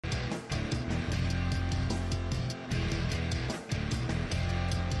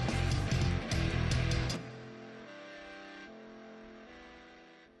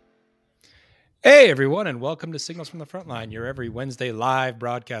Hey everyone, and welcome to Signals from the Frontline, your every Wednesday live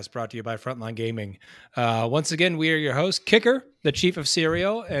broadcast brought to you by Frontline Gaming. Once again, we are your host, Kicker, the Chief of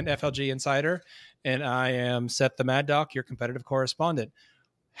Serial and FLG Insider, and I am Seth the Mad Doc, your competitive correspondent.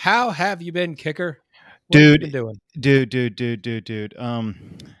 How have you been, Kicker? What have you been Dude, doing? dude.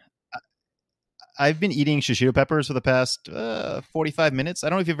 I've been eating shishito peppers for the past 45 minutes. I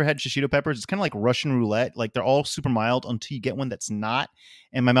don't know if you've ever had shishito peppers. It's kind of like Russian roulette. Like they're all super mild until you get one that's not.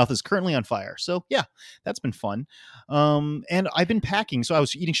 And my mouth is currently on fire. So yeah, that's been fun. And I've been packing. So I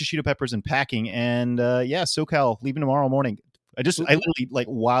was eating shishito peppers and packing. And yeah, SoCal leaving tomorrow morning. I literally like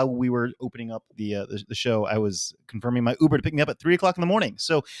while we were opening up the show, I was confirming my Uber to pick me up at 3 o'clock in the morning.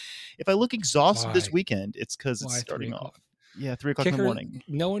 So if I look exhausted this Why? weekend, it's because it's Why three starting off. o'clock? Yeah, 3 o'clock in the Kicker, morning.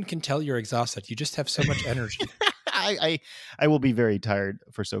 no one can tell you're exhausted. You just have so much energy. I will be very tired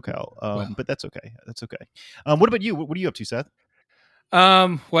for SoCal, Well, but that's okay. That's okay. What about you? What are you up to, Seth?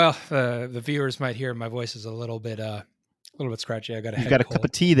 the viewers might hear my voice is a little bit scratchy. I got a You've head got a cup cold.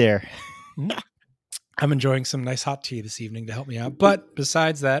 of tea there. I'm enjoying some nice hot tea this evening to help me out. But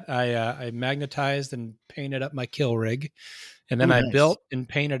besides that, I magnetized and painted up my kill rig, and then Ooh, I nice. built and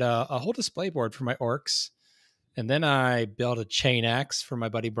painted a whole display board for my orcs, and then I built a chain axe for my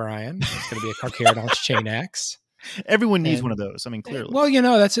buddy Brian. It's going to be a Carcharodon's chain axe. Everyone needs one And of those. I mean, clearly. well,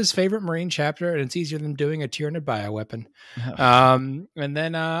 that's his favorite Marine chapter, and it's easier than doing a Tyranid bioweapon. And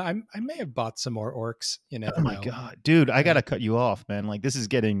then I may have bought some more orcs. You Oh never my know. god, dude! I gotta cut you off, man. Like this is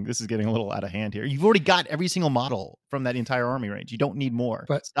getting a little out of hand here. You've already got every single model from that entire army range. You don't need more.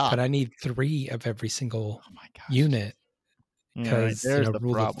 But Stop. I need 3 of every single Oh my gosh. unit. All right, Because there's the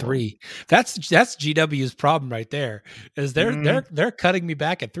rule of problem. 3. That's GW's problem right there. Is Mm. they're cutting me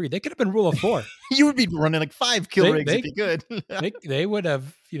back at 3. They could have been rule of 4. You would be running like 5 kill They rigs if they you could. they would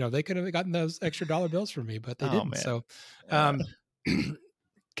have, they could have gotten those extra dollar bills from me, but they Oh didn't. man. So, Uh, um,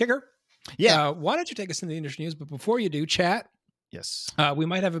 Kicker, yeah. why don't you take us into the industry news? But before you do, chat. Yes. We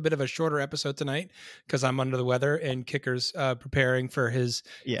might have a bit of a shorter episode tonight because I'm under the weather and Kicker's preparing for his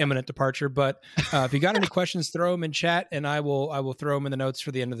Yeah. imminent departure. But if you got any questions, throw them in chat, and I will throw them in the notes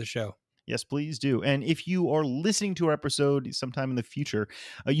for the end of the show. Yes, please do. And if you are listening to our episode sometime in the future,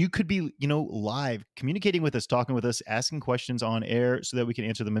 you could be, live communicating with us, talking with us, asking questions on air so that we can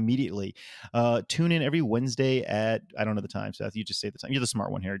answer them immediately. Tune in every Wednesday at, I don't know the time, Seth. You just say the time. You're the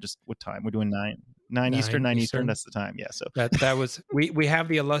smart one here. Just what time? We're doing 9 Eastern, 9 Eastern. That's the time. Yeah. So That was we have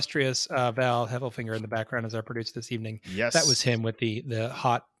the illustrious Val Heffelfinger in the background as our producer this evening. yes, That was him with the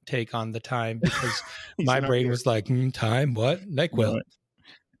hot take on the time because He's my in our brain ear. was like, time what? NyQuil.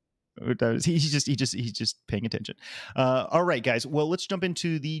 No, he's just paying attention. All right, guys. Well, let's jump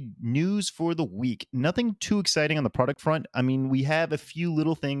into the news for the week. Nothing too exciting on the product front. I mean, we have a few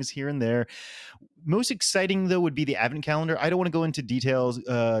little things here and there. Most exciting though would be the advent calendar. I don't want to go into details.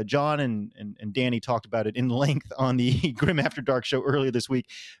 John and Danny talked about it in length on the Grim After Dark show earlier this week.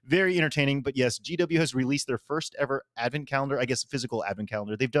 Very entertaining. But yes, GW has released their first ever advent calendar. I guess physical advent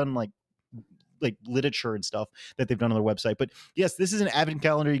calendar. They've done like literature and stuff that they've done on their website. But yes, this is an advent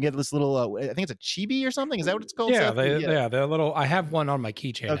calendar. You get this little, I think it's a chibi or something. Is that what it's called? Yeah, Seth? they're little. I have one on my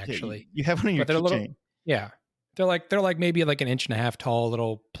keychain Okay, actually, you have one on your but they're little. keychain. Yeah, they're like maybe like an inch and a half tall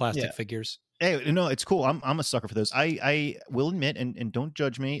little plastic Yeah. figures. Hey, no, it's cool. I'm a sucker for those. I will admit, and don't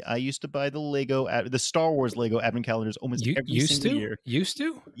judge me. I used to buy the Star Wars Lego advent calendars almost You every used single to year. used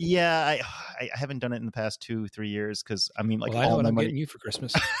to. Yeah, I haven't done it in the past 2-3 years because I mean, like Well, I know all what my I'm money. getting you for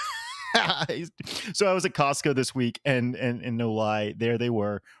Christmas. So I was at Costco this week, and no lie, there they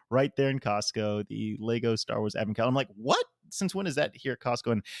were, right there in Costco, the Lego Star Wars advent calendar. I'm like, what? Since when is that here at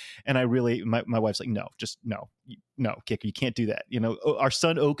Costco? And I really, my wife's like, no, just no, Kicker, you can't do that. Our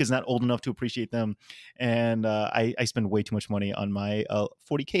son Oak is not old enough to appreciate them, and I spend way too much money on my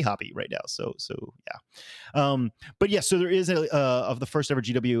 40K hobby right now. So yeah. But yeah, so there is of the first ever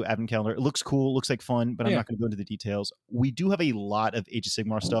GW advent calendar. It looks cool, looks like fun, but I'm not going to go into the details. We do have a lot of Age of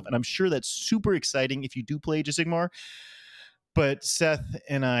Sigmar stuff, and I'm sure that's super exciting if you do play Age of Sigmar. But Seth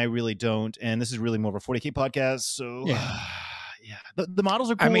and I really don't, and this is really more of a 40K podcast. So yeah, the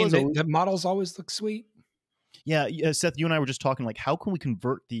models are cool. I mean, the models always look sweet. Yeah, Seth, you and I were just talking like, how can we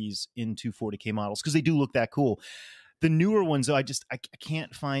convert these into 40K models because they do look that cool. The newer ones, though, I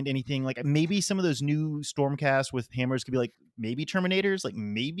can't find anything. Like maybe some of those new Stormcast with hammers could be like maybe Terminators, like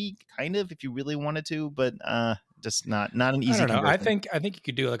maybe kind of if you really wanted to, but just not an easy. I don't know. Conversion. I think you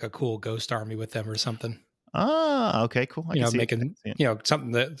could do like a cool ghost army with them or something. Ah, okay, cool. I can see making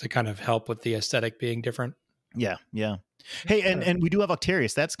something to kind of help with the aesthetic being different. Yeah. Hey, and we do have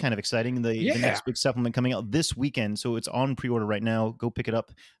Octarius. That's kind of exciting. The next big supplement coming out this weekend, so it's on pre-order right now. Go pick it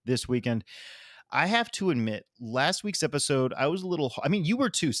up this weekend. I have to admit, last week's episode, I was a little. I mean, you were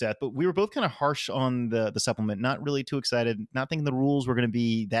too, Seth, but we were both kind of harsh on the supplement. Not really too excited. Not thinking the rules were going to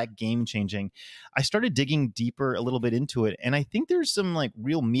be that game changing. I started digging deeper a little bit into it, and I think there's some like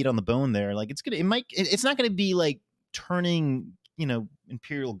real meat on the bone there. Like it's not going to be like turning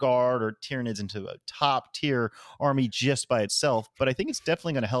Imperial Guard or Tyranids into a top tier army just by itself, but I think it's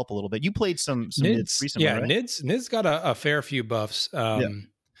definitely going to help a little bit. You played some Nids recently, yeah, right? Nids got a fair few buffs.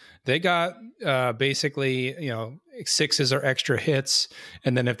 They got basically, 6s are extra hits,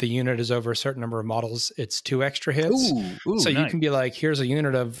 and then if the unit is over a certain number of models, it's 2 extra hits. Ooh, so nice. You can be like, here's a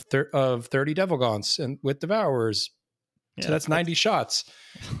unit of 30 Devil Gaunts and with Devourers. So that's 90 shots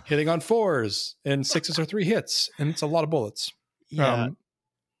hitting on 4s, and 6s are 3 hits, and it's a lot of bullets. Yeah.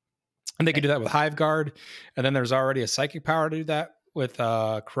 And they could do that with Hive Guard, and then there's already a psychic power to do that with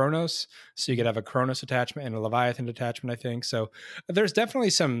Kronos, so you could have a Kronos attachment and a Leviathan attachment, I think. So there's definitely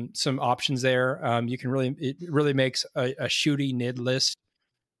some options there. It really makes a shooty Nid list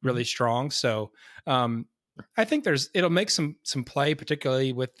really strong. So I think it'll make some play,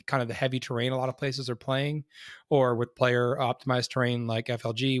 particularly with kind of the heavy terrain a lot of places are playing, or with player optimized terrain like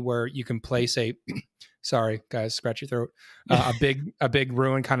FLG, where you can place sorry guys, scratch your throat, a big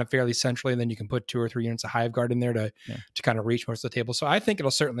ruin kind of fairly centrally, and then you can put 2 or 3 units of Hive Guard in there to kind of reach most of the table. So I think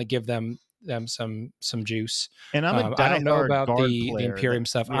it'll certainly give them some juice. And I don't know about the Imperium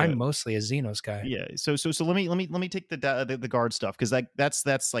stuff. Yeah. I'm mostly a Xenos guy. Yeah. So let me take the guard stuff, because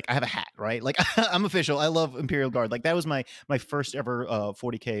that's like I have a hat, right? Like I'm official. I love Imperial Guard. Like that was my first ever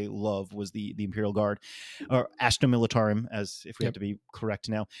 40K love, was the Imperial Guard, or Astra Militarum, as if we have to be correct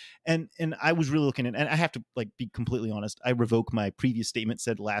now. And I was really looking at, and I have to like be completely honest, I revoke my previous statement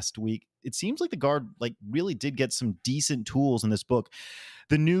said last week. It seems like the Guard like really did get some decent tools in this book.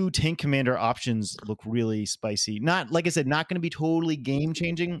 The new tank commander options look really spicy. Not, like I said, not going to be totally game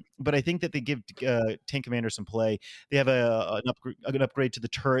changing, but I think that they give tank commander some play. They have an upgrade to the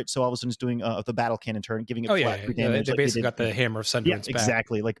turret, so all of a sudden it's doing the battle cannon turret, giving it flat damage. They basically got the Hammer of Sunderance back.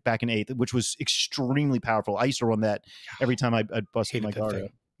 Exactly, like back in 8th, which was extremely powerful. I used to run that every time I'd busted my Guard.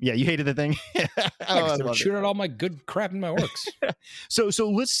 Yeah, you hated the thing. I would shoot out all my good crap in my orcs. So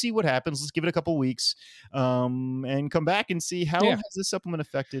let's see what happens. Let's give it a couple weeks, and come back and see how has this supplement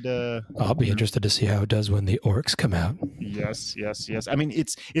affected. I'll be interested to see how it does when the orcs come out. Yes. I mean,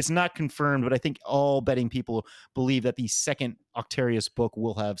 it's not confirmed, but I think all betting people believe that the second Octarius book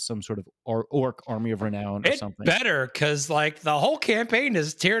will have some sort of orc army of renown or something. Better, because like the whole campaign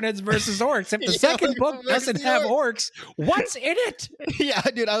is Tyranids versus orcs. If the second book doesn't have orcs, what's in it? Yeah,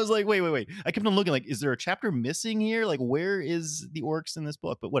 dude. I was like, wait. I kept on looking like, is there a chapter missing here? Like, where is the orcs in this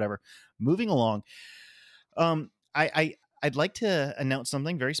book? But whatever. Moving along. I'd like to announce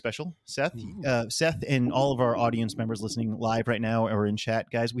something very special. Seth, and all of our audience members listening live right now or in chat,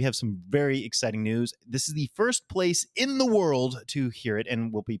 guys, we have some very exciting news. This is the first place in the world to hear it,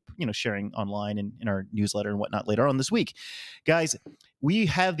 and we'll be, sharing online and in our newsletter and whatnot later on this week. Guys, we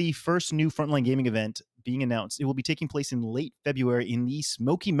have the first new Frontline Gaming event being announced. It will be taking place in late February in the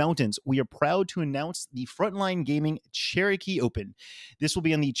Smoky Mountains. We are proud to announce the Frontline Gaming Cherokee Open. This will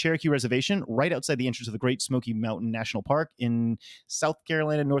be on the Cherokee Reservation, right outside the entrance of the Great Smoky Mountain National Park in South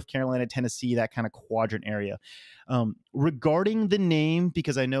Carolina, North Carolina, Tennessee, that kind of quadrant area. Regarding the name,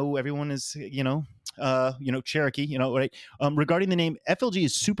 because I know everyone is, Cherokee, right? Regarding the name, FLG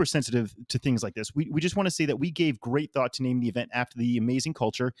is super sensitive to things like this. We just want to say that we gave great thought to name the event after the amazing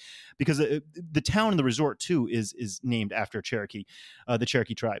culture, because the town and the resort too is named after Cherokee, the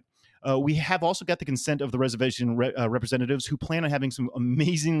Cherokee tribe. We have also got the consent of the reservation representatives, who plan on having some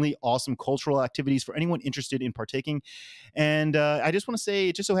amazingly awesome cultural activities for anyone interested in partaking. And I just want to say,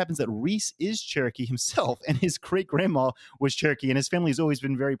 it just so happens that Reese is Cherokee himself, and his great grandma was Cherokee, and his family has always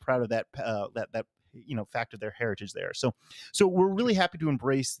been very proud of that fact of their heritage there. So we're really happy to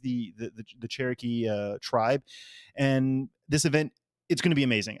embrace the Cherokee tribe, and this event, it's going to be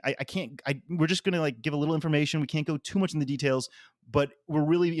amazing. We're just going to give a little information. We can't go too much in the details, but we're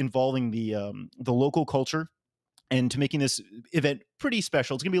really involving the local culture and to making this event pretty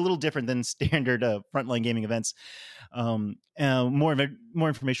special. It's going to be a little different than standard Frontline Gaming events. More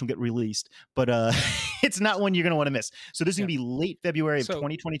information will get released, but it's not one you're going to want to miss. So this is going to be late February of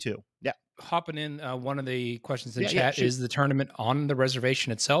 2022. Yeah. Hopping in, one of the questions in chat is the tournament on the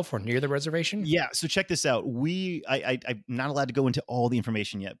reservation itself or near the reservation? Yeah. So check this out. I'm not allowed to go into all the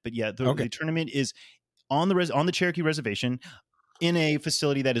information yet, but yeah, the tournament is on the Cherokee Reservation in a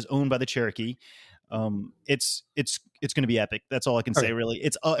facility that is owned by the Cherokee. It's going to be epic. That's all I can say, really.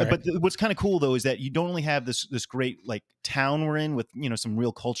 It's but what's kind of cool though is that you don't only have this great like town we're in with some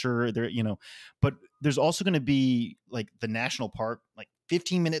real culture there, but there's also going to be like the national park like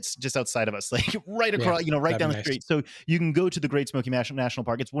 15 minutes just outside of us, like right across, Yeah, right that'd down be the nice. street. So you can go to the Great Smoky National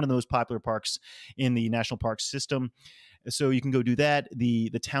Park. It's one of the most popular parks in the national park system. So you can go do that. The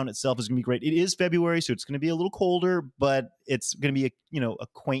town itself is going to be great. It is February, so it's going to be a little colder, but it's going to be a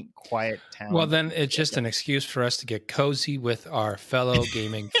quaint, quiet town. Well, then it's just an excuse for us to get cozy with our fellow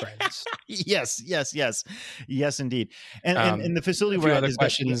gaming friends. Yes, indeed. And the facility A we're few at other is got-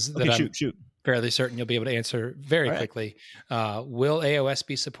 questions okay, that I'm shoot. fairly certain you'll be able to answer very All right. quickly. Will AOS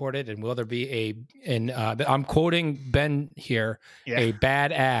be supported, and will there be I'm quoting Ben here, Yeah. a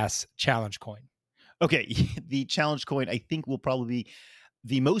badass challenge coin? Okay, the challenge coin I think will probably be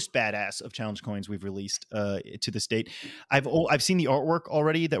the most badass of challenge coins we've released to this date. I've seen the artwork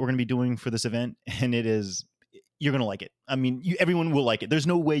already that we're going to be doing for this event, and you're going to like it. I mean, everyone will like it. There's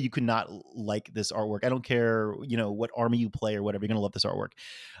no way you could not like this artwork. I don't care, what army you play or whatever. You're going to love this artwork,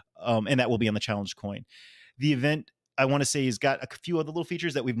 and that will be on the challenge coin. The event, I want to say, has got a few other little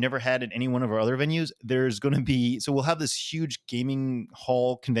features that we've never had in any one of our other venues. There's going to be, so we'll have this huge gaming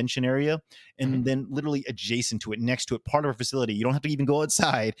hall convention area, and then literally adjacent to it, next to it, part of our facility, you don't have to even go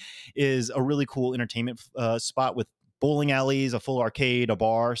outside, is a really cool entertainment spot with bowling alleys, a full arcade, a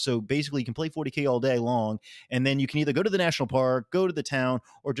bar. So basically you can play 40K all day long, and then you can either go to the national park, go to the town,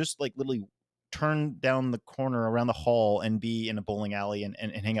 or just like literally turn down the corner around the hall and be in a bowling alley and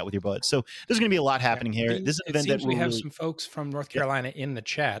hang out with your buds. So there's going to be a lot happening here. This is an event that we have some folks from North Carolina in the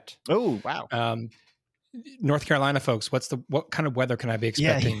chat. Oh, wow. North Carolina folks, what kind of weather can I be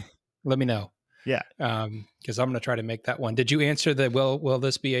expecting? Yeah. Let me know. Yeah. Because I'm going to try to make that one. Did you answer will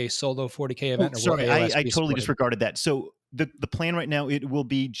this be a solo 40K event? Sorry, I totally disregarded that. So the plan right now, it will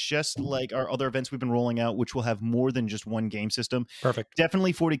be just like our other events we've been rolling out, which will have more than just one game system. Perfect.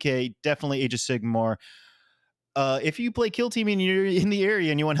 Definitely 40K, definitely Age of Sigmar. If you play Kill Team and you're in the area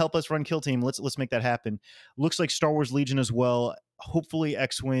and you want to help us run Kill Team, let's make that happen. Looks like Star Wars Legion as well. Hopefully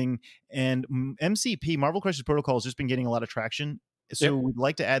X-Wing and MCP, Marvel Crisis Protocol, has just been getting a lot of traction. So we'd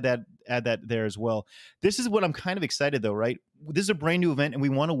like to add that there as well. This is what I'm kind of excited though, right? This is a brand new event, and we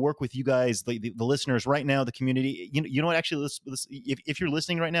want to work with you guys, the listeners right now, the community. You know what? Actually, if you're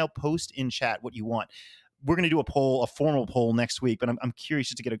listening right now, post in chat what you want. We're going to do a formal poll next week, but I'm curious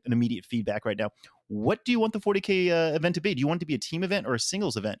just to get an immediate feedback right now. What do you want the 40K event to be? Do you want it to be a team event or a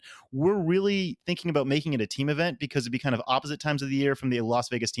singles event? We're really thinking about making it a team event because it'd be kind of opposite times of the year from the Las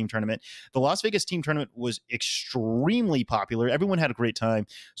Vegas team tournament. The Las Vegas team tournament was extremely popular. Everyone had a great time.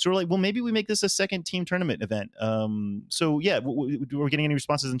 So we're like, well, maybe we make this a second team tournament event. So yeah, we're getting any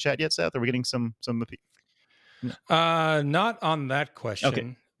responses in chat yet, Seth? Are we getting some? Not on that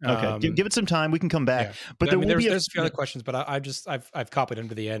question. Okay, give it some time. We can come back. Yeah. But there's a few other questions, but I've copied them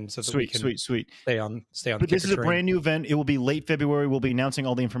to the end so that we can stay on. But this is a brand new event. It will be late February. We'll be announcing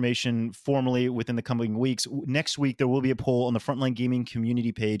all the information formally within the coming weeks. Next week, there will be a poll on the Frontline Gaming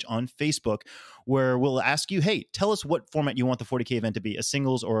community page on Facebook where we'll ask you, hey, tell us what format you want the 40K event to be, a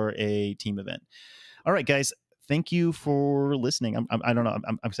singles or a team event. All right, guys. Thank you for listening. I don't know.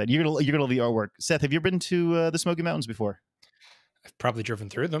 I'm excited. You're gonna love the artwork. Seth, have you been to the Smoky Mountains before? I've probably driven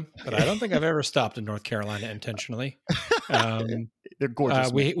through them, but I don't think I've ever stopped in North Carolina intentionally. They're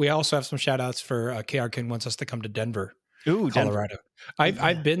gorgeous. We also have some shout outs for KR Quinn wants us to come to Denver, Denver. Colorado.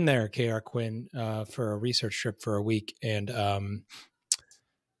 I've been there, KR Quinn, for a research trip for a week, and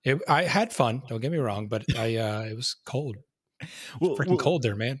I had fun. Don't get me wrong, but it was cold. Freaking cold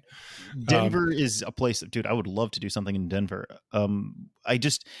there, man. Denver is a place, dude. I would love to do something in Denver.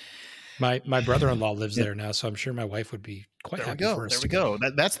 My brother-in-law lives there now, so I'm sure my wife would be quite happy for us. There we go.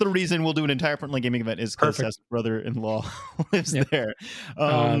 That's the reason we'll do an entire Frontline Gaming event is because his brother-in-law lives there.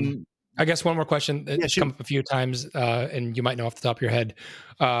 I guess one more question that's come up a few times, and you might know off the top of your head.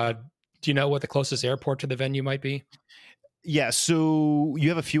 Do you know what the closest airport to the venue might be? Yeah, so you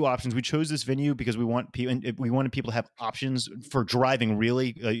have a few options. We chose this venue because we wanted people to have options for driving.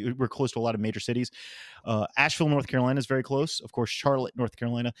 Really, we're close to a lot of major cities. Asheville, North Carolina is very close. Of course, Charlotte, North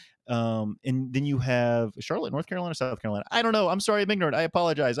Carolina, and then you have Charlotte, North Carolina, South Carolina. I don't know. I'm sorry, I'm ignorant. I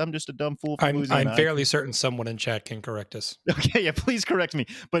apologize. I'm just a dumb fool. I'm fairly certain someone in chat can correct us. Okay, yeah, please correct me.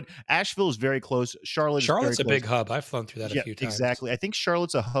 But Asheville is very close. Charlotte's a big hub. I've flown through that a few times. Exactly. I think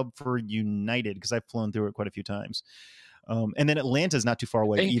Charlotte's a hub for United because I've flown through it quite a few times. And then Atlanta's not too far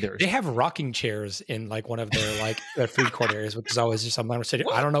away either. They have rocking chairs in like one of their their food court areas, which is always just something I'm sitting.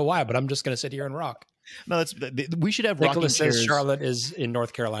 I don't know why, but I'm just going to sit here and rock. No, we should have Nicholas rocking chairs. Says Charlotte is in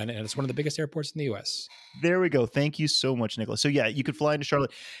North Carolina, and it's one of the biggest airports in the U.S. There we go. Thank you so much, Nicholas. So yeah, you could fly into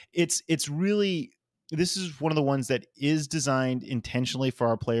Charlotte. It's really. This is one of the ones that is designed intentionally for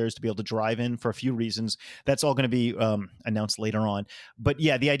our players to be able to drive in for a few reasons. That's all going to be announced later on. But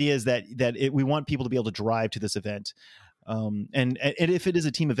yeah, the idea is that we want people to be able to drive to this event. And if it is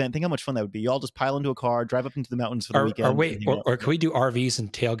a team event, think how much fun that would be. You all just pile into a car, drive up into the mountains for the weekend. Or can we do RVs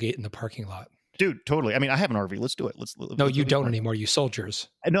and tailgate in the parking lot? Dude, totally. I mean, I have an RV. Let's do it. No, you don't anymore. You soldiers.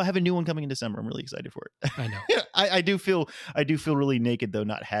 I know I have a new one coming in December. I'm really excited for it. I know. I do feel really naked though,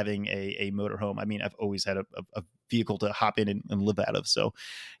 not having a motorhome. I mean, I've always had a vehicle to hop in and live out of. So,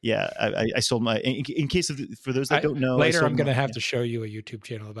 yeah, I sold my. In case of for those that don't know, later I'm going to have to show you a YouTube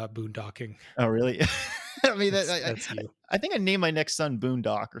channel about boondocking. Oh, really? I mean, that's you. I think I named my next son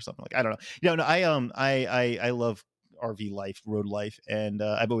Boondock or something like. I don't know. No, I love RV life, road life, and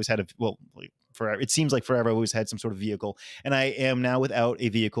I've always had forever. It seems like forever. I always had some sort of vehicle, and I am now without a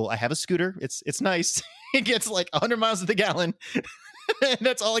vehicle. I have a scooter. It's nice. It gets like 100 miles to the gallon. And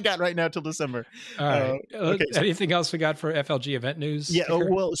that's all I got right now till December. All right. Okay. Anything else we got for FLG event news? Yeah.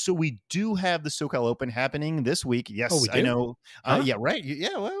 Well, so we do have the SoCal Open happening this week. Yes, we do? I know. Huh? Yeah. Right.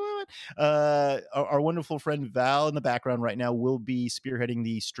 Yeah. What? Our wonderful friend Val in the background right now will be spearheading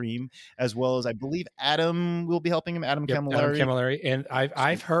the stream, as well as I believe Adam will be helping him. Adam Camilleri. And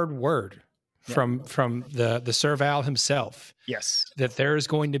I've heard word from the Serval himself. Yes, that there is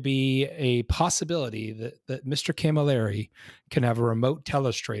going to be a possibility that Mr. Camilleri can have a remote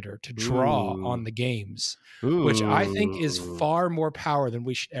telestrator to draw on the games, which I think is far more power than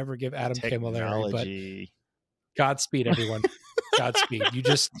we should ever give Adam Camilleri. But Godspeed, everyone. Godspeed. You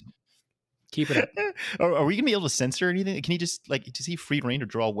just keep it up. Are we gonna be able to censor anything? Can he just does he free reign to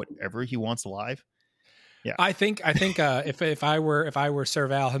draw whatever he wants live? Yeah, I think if I were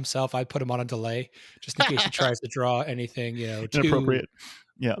Serval himself, I'd put him on a delay just in case he tries to draw anything too inappropriate.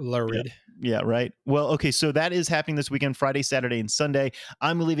 lurid. Yeah, right. Well, okay, so that is happening this weekend, Friday, Saturday, and Sunday.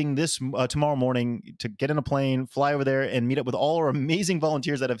 I'm leaving this tomorrow morning to get in a plane, fly over there, and meet up with all our amazing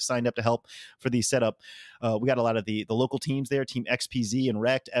volunteers that have signed up to help for the setup. We got a lot of the local teams there, Team XPZ and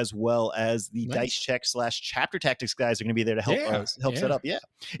Rect, as well as the Dice Check / Chapter Tactics guys are going to be there to help set up. Yeah,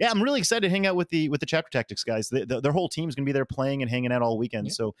 I'm really excited to hang out with the Chapter Tactics guys. Their whole team's going to be there playing and hanging out all weekend.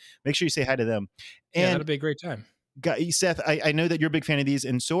 Yeah. So make sure you say hi to them. And that'll be a great time. Seth, I know that you're a big fan of these,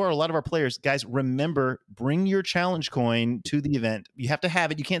 and so are a lot of our players. Guys, remember, bring your challenge coin to the event. You have to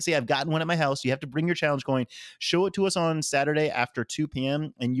have it. You can't say, I've gotten one at my house. You have to bring your challenge coin. Show it to us on Saturday after 2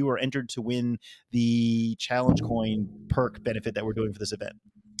 p.m., and you are entered to win the challenge coin perk benefit that we're doing for this event.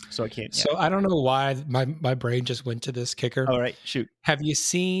 So I can't. So I don't know why my brain just went to this kicker. All right, shoot. Have you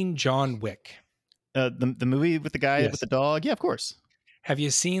seen John Wick? The movie with the guy with the dog? Yeah, of course. Have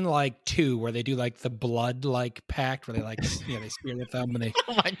you seen 2 where they do the blood pact where they they spear their thumb and they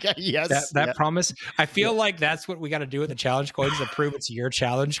oh my god, yes. That promise. I feel like that's what we got to do with the challenge coins to prove it's your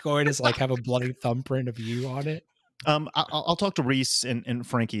challenge coin is have a bloody thumbprint of you on it. I'll talk to Reese and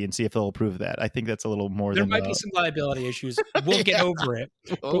Frankie and see if they'll approve that. I think that's a little more. There might be some liability issues. We'll get over it.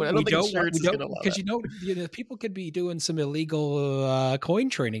 Well, I don't think because people could be doing some illegal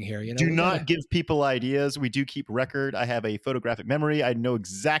coin trading here. Do not give people ideas. We do keep record. I have a photographic memory. I know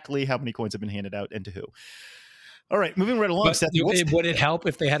exactly how many coins have been handed out and to who. All right, moving right along. Seth, would it help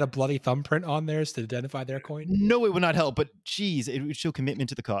if they had a bloody thumbprint on theirs to identify their coin? No, it would not help. But geez, it would show commitment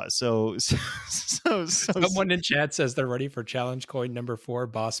to the cause. So someone in chat says they're ready for challenge coin number 4,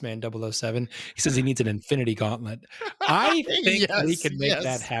 Bossman 007. He says he needs an infinity gauntlet. I think we can make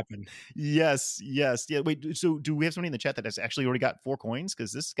that happen. Yes. Yeah. Wait. So do we have somebody in the chat that has actually already got 4 coins?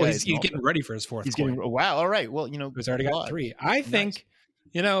 Because this guy he's getting ready for his 4th. Coin. Wow. All right. Well, he's already got 3. I think. Nice.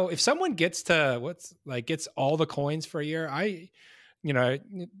 If someone gets to gets all the coins for a year,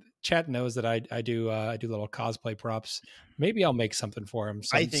 chat knows that I do little cosplay props. Maybe I'll make something for him.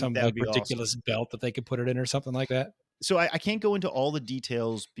 Some ridiculous belt that they could put it in or something like that. So I can't go into all the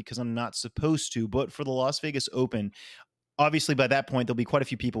details because I'm not supposed to, but for the Las Vegas Open, obviously by that point, there'll be quite a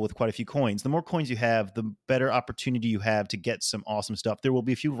few people with quite a few coins. The more coins you have, the better opportunity you have to get some awesome stuff. There will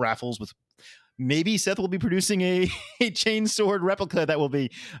be a few raffles with. Maybe Seth will be producing a chain sword replica that will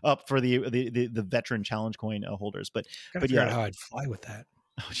be up for the veteran challenge coin holders. But yeah, how I'd fly with that.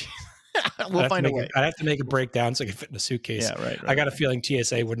 Oh, we'll find a way. I'd have to make a breakdown so I can fit in a suitcase. Yeah, right. I got a feeling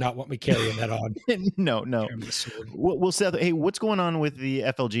TSA would not want me carrying that on. No. Well, Seth, hey, what's going on with the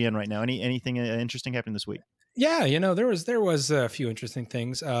FLGN right now? Anything interesting happening this week? Yeah, there was a few interesting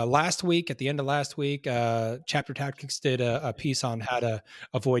things. At the end of last week, Chapter Tactics did a piece on how to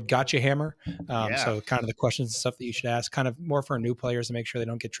avoid gotcha hammer. So kind of the questions and stuff that you should ask, kind of more for new players to make sure they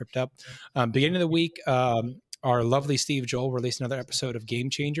don't get tripped up. Beginning of the week, our lovely Steve Joel released another episode of Game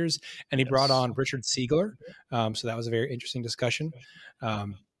Changers, and he brought on Richard Siegler. So that was a very interesting discussion.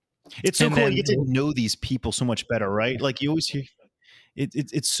 It's so cool. You get to know these people so much better, right? You always hear.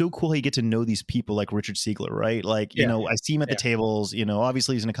 it's so cool how you get to know these people like Richard Siegler, right? Like, Yeah. I see him at the tables,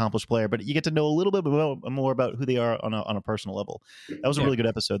 obviously he's an accomplished player, but you get to know a little bit more about who they are on a personal level. That was a really good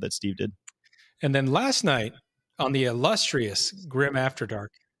episode that Steve did. And then last night on the illustrious Grim After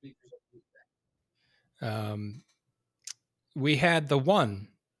Dark, we had the one,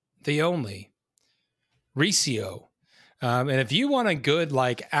 the only, Riccio. And if you want a good,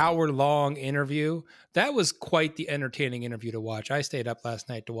 like, hour-long interview, that was quite the entertaining interview to watch. I stayed up last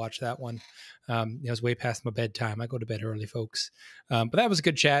night to watch that one. It was way past my bedtime. I go to bed early, folks. But that was a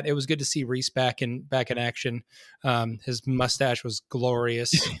good chat. It was good to see Reese back in action. His mustache was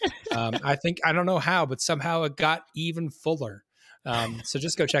glorious. I don't know how, but somehow it got even fuller. So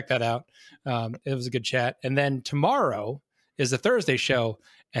just go check that out. It was a good chat. And then tomorrow is the Thursday show.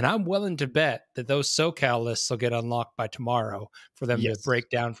 And I'm willing to bet that those SoCal lists will get unlocked by tomorrow for them to break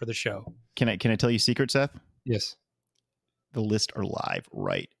down for the show. Can I tell you a secret, Seth? Yes. The lists are live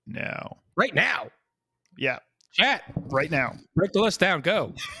right now. Right now? Yeah. Chat. Right now. Break the list down.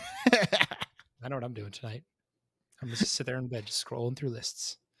 Go. I know what I'm doing tonight. I'm just sit there in bed just scrolling through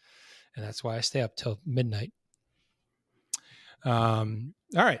lists. And that's why I stay up till midnight. All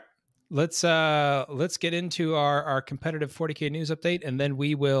right. Let's get into our competitive 40K news update, and then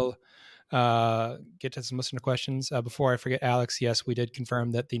we will get to some listener questions. Before I forget, Alex, yes, we did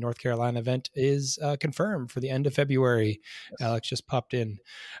confirm that the North Carolina event is confirmed for the end of February. Yes. Alex just popped in.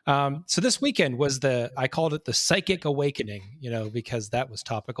 So this weekend was I called it the Psychic Awakening, because that was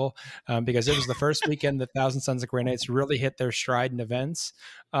topical, because it was the first weekend that Thousand Sons of Grey Knights really hit their stride in events,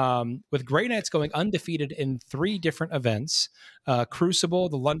 with Grey Knights going undefeated in 3 different events. Crucible,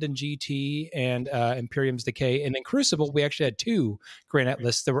 the London GT, and Imperium's Decay. And in Crucible, we actually had 2 Grey Knight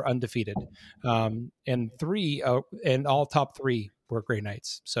lists that were undefeated. And 3, and all top 3 were Grey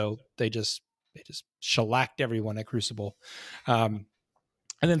Knights. So they just shellacked everyone at Crucible. And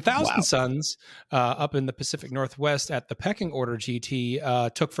then Thousand Sons, up in the Pacific Northwest at the Pecking Order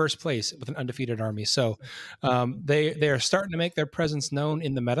GT, took first place with an undefeated army. So they are starting to make their presence known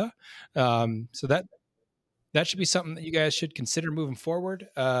in the meta. So that should be something that you guys should consider moving forward.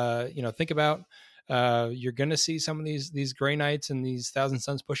 Think about, you're going to see some of these Grey Knights and these Thousand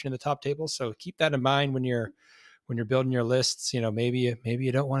Sons pushing in the top table. So keep that in mind when you're building your lists. Maybe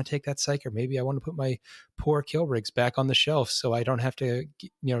you don't want to take that Psyker. Maybe I want to put my poor kill rigs back on the shelf so I don't have to,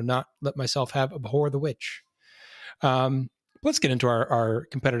 not let myself abhor the witch. Let's get into our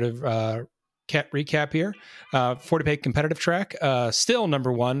competitive recap here. 40K competitive track, still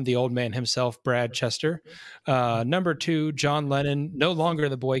number 1, the old man himself, Brad Chester. Number 2, John Lennon, no longer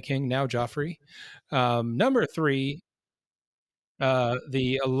the Boy King, now Joffrey. Number 3,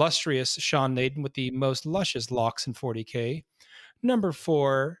 the illustrious Sean Naden with the most luscious locks in 40K. Number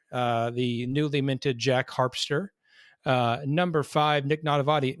 4, the newly minted Jack Harpster. Number 5, Nick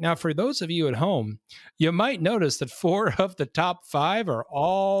Nadavati. Now, for those of you at home, you might notice that 4 of the top 5 are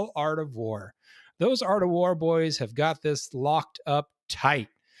all Art of War. Those Art of War boys have got this locked up tight.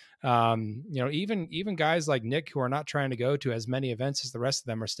 Even guys like Nick, who are not trying to go to as many events as the rest of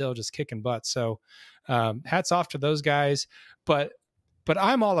them, are still just kicking butt. So hats off to those guys. But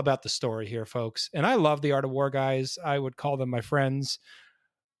I'm all about the story here, folks. And I love the Art of War guys. I would call them my friends.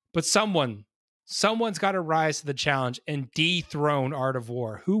 But someone's got to rise to the challenge and dethrone Art of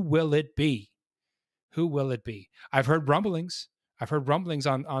War. Who will it be? Who will it be? I've heard rumblings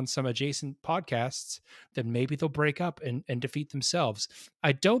on some adjacent podcasts that maybe they'll break up and defeat themselves.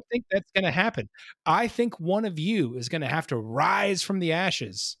 I don't think that's going to happen. I think one of you is going to have to rise from the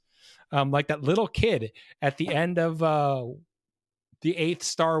ashes, like that little kid at the end of the 8th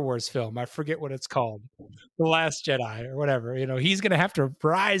Star Wars film. I forget what it's called, The Last Jedi or whatever. He's going to have to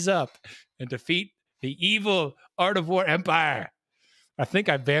rise up and defeat the evil Art of War Empire. I think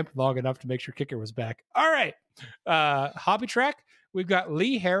I vamped long enough to make sure Kicker was back. All right. Hobby track. We've got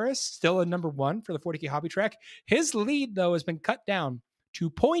Lee Harris still in number 1 for the 40K hobby track. His lead, though, has been cut down to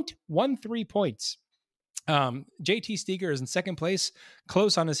 0.13 points. JT Steger is in second place,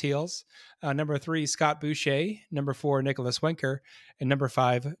 close on his heels. Number 3, Scott Boucher. Number 4, Nicholas Wenker. And number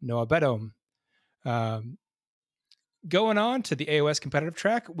 5, Noah Bedome. Going on to the AOS competitive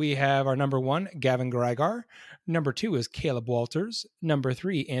track, we have our number 1, Gavin Greigar. Number 2 is Caleb Walters. Number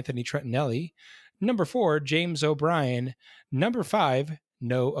 3, Anthony Trentinelli. Number 4, James O'Brien. Number 5,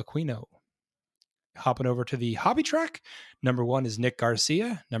 No Aquino. Hopping over to the hobby track, number 1 is Nick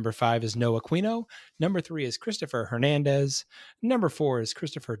Garcia. Number 5 is No Aquino. Number 3 is Christopher Hernandez. Number 4 is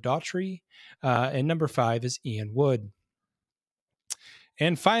Christopher Daughtry. And number 5 is Ian Wood.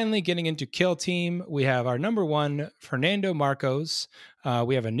 And finally, getting into Kill Team, we have our number 1, Fernando Marcos.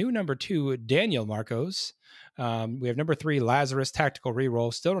 We have a new number 2, Daniel Marcos. We have number 3, Lazarus Tactical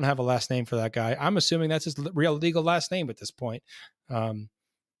Reroll. Still don't have a last name for that guy. I'm assuming that's his real legal last name at this point.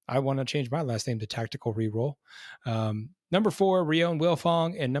 I want to change my last name to Tactical Reroll. Number 4, Rion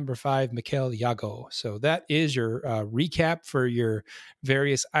Wilfong, and number 5, Mikhail Yago. So that is your recap for your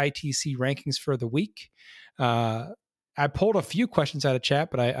various ITC rankings for the week. I pulled a few questions out of chat,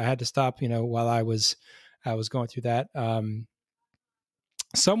 but I had to stop, while I was going through that.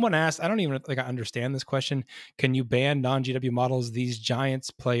 Someone asked, I don't even think I understand this question. Can you ban non-GW models? These Giants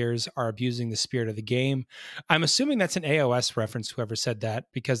players are abusing the spirit of the game. I'm assuming that's an AOS reference, whoever said that,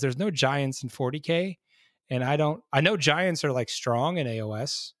 because there's no Giants in 40K. And I know Giants are like strong in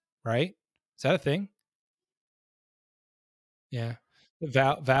AOS, right? Is that a thing? Yeah.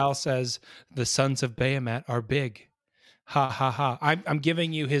 Val says the sons of Bahamut are big. Ha ha ha. I'm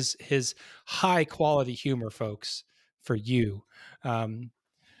giving you his high quality humor, folks, for you.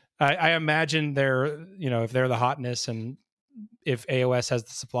 I imagine they're, if they're the hotness, and if AOS has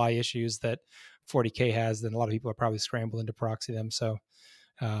the supply issues that 40K has, then a lot of people are probably scrambling to proxy them. So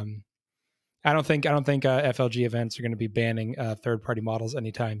I don't think FLG events are going to be banning third party models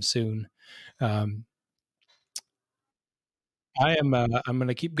anytime soon. I'm going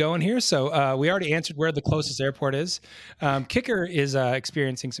to keep going here. So we already answered where the closest airport is. Kicker is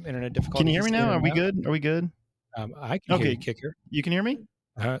experiencing some internet difficulties. Can you hear me now? Are we good? I can hear you, Kicker. You can hear me?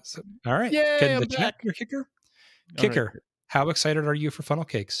 All right. Yeah, I'm back. Your Kicker? Kicker, right. How excited are you for funnel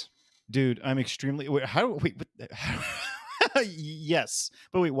cakes? Dude, I'm extremely... Yes.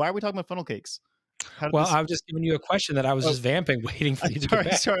 But wait, why are we talking about funnel cakes? I was just giving you a question that I was just vamping, waiting for you to get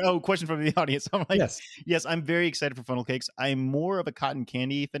back. Sorry. Oh, question from the audience. I'm like, yes, I'm very excited for funnel cakes. I'm more of a cotton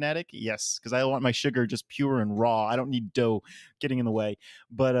candy fanatic. Yes, because I want my sugar just pure and raw. I don't need dough getting in the way.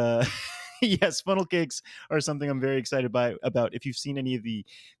 But yes, funnel cakes are something I'm very excited about. If you've seen any of the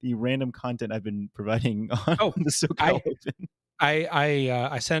random content I've been providing on the SoCal Open.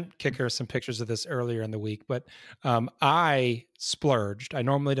 I sent Kicker some pictures of this earlier in the week, but I splurged. I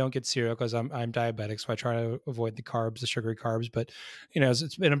normally don't get cereal because I'm diabetic, so I try to avoid the sugary carbs. But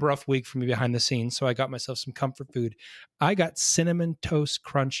it's been a rough week for me behind the scenes, so I got myself some comfort food. I got Cinnamon Toast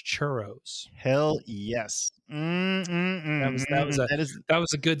Crunch churros. Hell yes! That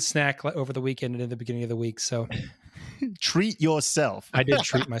was a good snack over the weekend and in the beginning of the week. So treat yourself. I did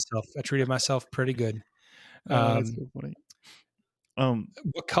treat myself. I treated myself pretty good. That's so funny.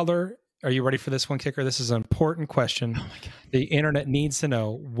 What color are you ready for this one, Kicker? This is an important question. Oh my God. The internet needs to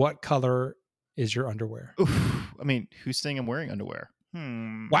know, what color is your underwear? Oof. I mean, who's saying I'm wearing underwear?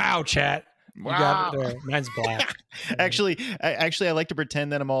 Wow, chat. Wow. You got it there. Mine's black. Actually, I like to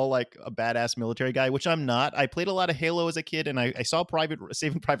pretend that I'm all like a badass military guy, which I'm not. I played a lot of Halo as a kid, and I saw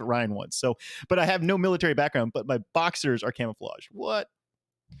Saving Private Ryan once. So, but I have no military background, but my boxers are camouflage. What?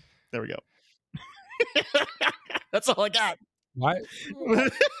 There we go. That's all I got. Why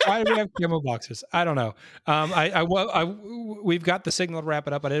do we have camo boxers? I don't know. We've got the signal to wrap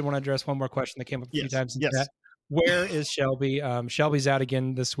it up. I did want to address one more question that came up a few times in chat. Where is Shelby? Shelby's out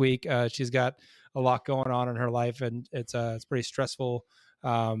again this week. She's got a lot going on in her life, and it's pretty stressful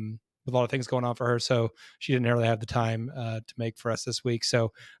with a lot of things going on for her. So she didn't really have the time to make for us this week.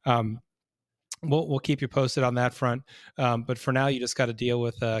 So we'll keep you posted on that front. But for now, you just got to deal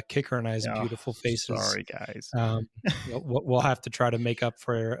with Kicker and I's beautiful faces. Sorry, guys. We'll have to try to make up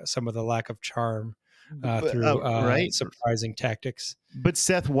for some of the lack of charm through surprising tactics. But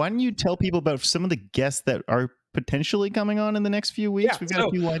Seth, why don't you tell people about some of the guests that are potentially coming on in the next few weeks? We've got a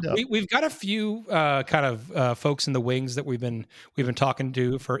few lined up. We've got a few kind of folks in the wings that we've been talking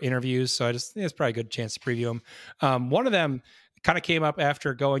to for interviews. So it's probably a good chance to preview them. One of them kind of came up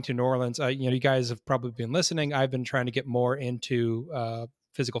after going to New Orleans. You guys have probably been listening. I've been trying to get more into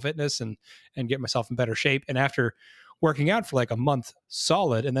physical fitness and get myself in better shape. And after working out for like a month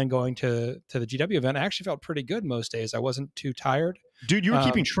solid and then going to the GW event, I actually felt pretty good most days. I wasn't too tired. Dude, you were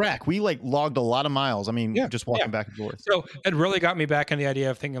keeping track. We logged a lot of miles. I mean, just walking back and forth. So it really got me back on the idea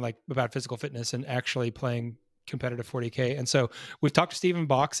of thinking about physical fitness and actually playing competitive 40K. And so we've talked to Stephen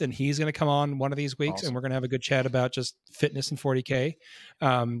Box, and he's going to come on one of these weeks, and we're going to have a good chat about just fitness and 40K.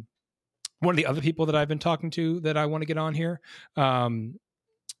 One of the other people that I've been talking to that I want to get on here,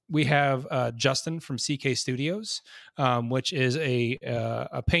 we have Justin from CK Studios, which is a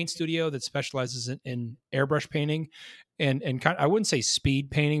paint studio that specializes in airbrush painting and kind of, I wouldn't say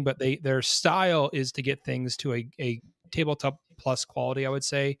speed painting, but their style is to get things to a tabletop plus quality, I would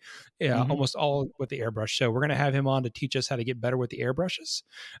say, almost all with the airbrush. So we're going to have him on to teach us how to get better with the airbrushes,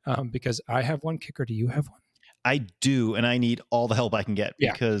 because I have one. Kicker, do you have one? I do, and I need all the help I can get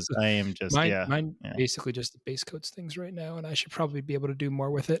because I am just mine basically just base coats things right now, and I should probably be able to do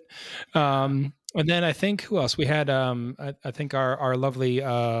more with it. And then I think who else we had? I think our lovely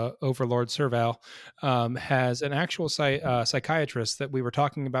overlord Serval has an actual psychiatrist that we were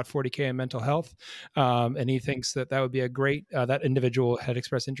talking about 40K and mental health, and he thinks that would be a great. That individual had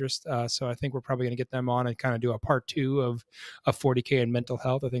expressed interest, so I think we're probably going to get them on and kind of do a part 2 of 40K and mental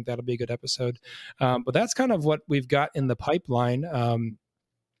health. I think that'll be a good episode. But that's kind of what we've got in the pipeline.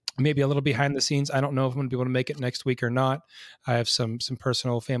 Maybe a little behind the scenes. I don't know if I'm going to be able to make it next week or not. I have some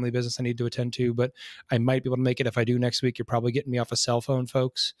personal family business I need to attend to, but I might be able to make it. If I do next week, you're probably getting me off a cell phone,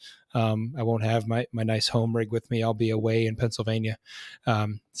 folks. I won't have my nice home rig with me. I'll be away in Pennsylvania.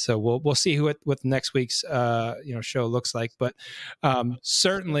 So we'll see what next week's show looks like. But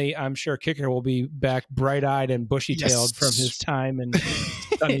certainly, I'm sure Kicker will be back bright-eyed and bushy-tailed from his time in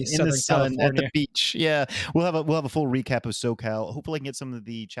sunny in Southern the sun California. at the beach. Yeah, we'll have a full recap of SoCal. Hopefully, I can get some of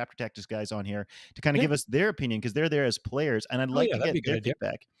the Chapter Tactics guys on here to kind of give us their opinion, because they're there as players, and I'd like to get their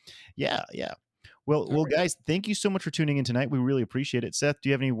feedback. Yeah. Well, guys, thank you so much for tuning in tonight. We really appreciate it. Seth, do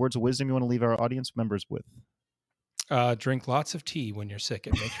you have any words of wisdom you want to leave our audience members with? Drink lots of tea when you're sick.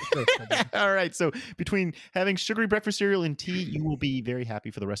 It makes you feel All right. So between having sugary breakfast cereal and tea, you will be very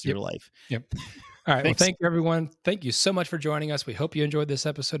happy for the rest of your life. Yep. All right. Well, thank you, everyone. Thank you so much for joining us. We hope you enjoyed this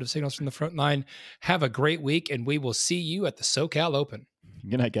episode of Signals from the Frontline. Have a great week, and we will see you at the SoCal Open.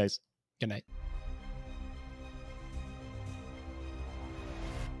 Good night, guys. Good night.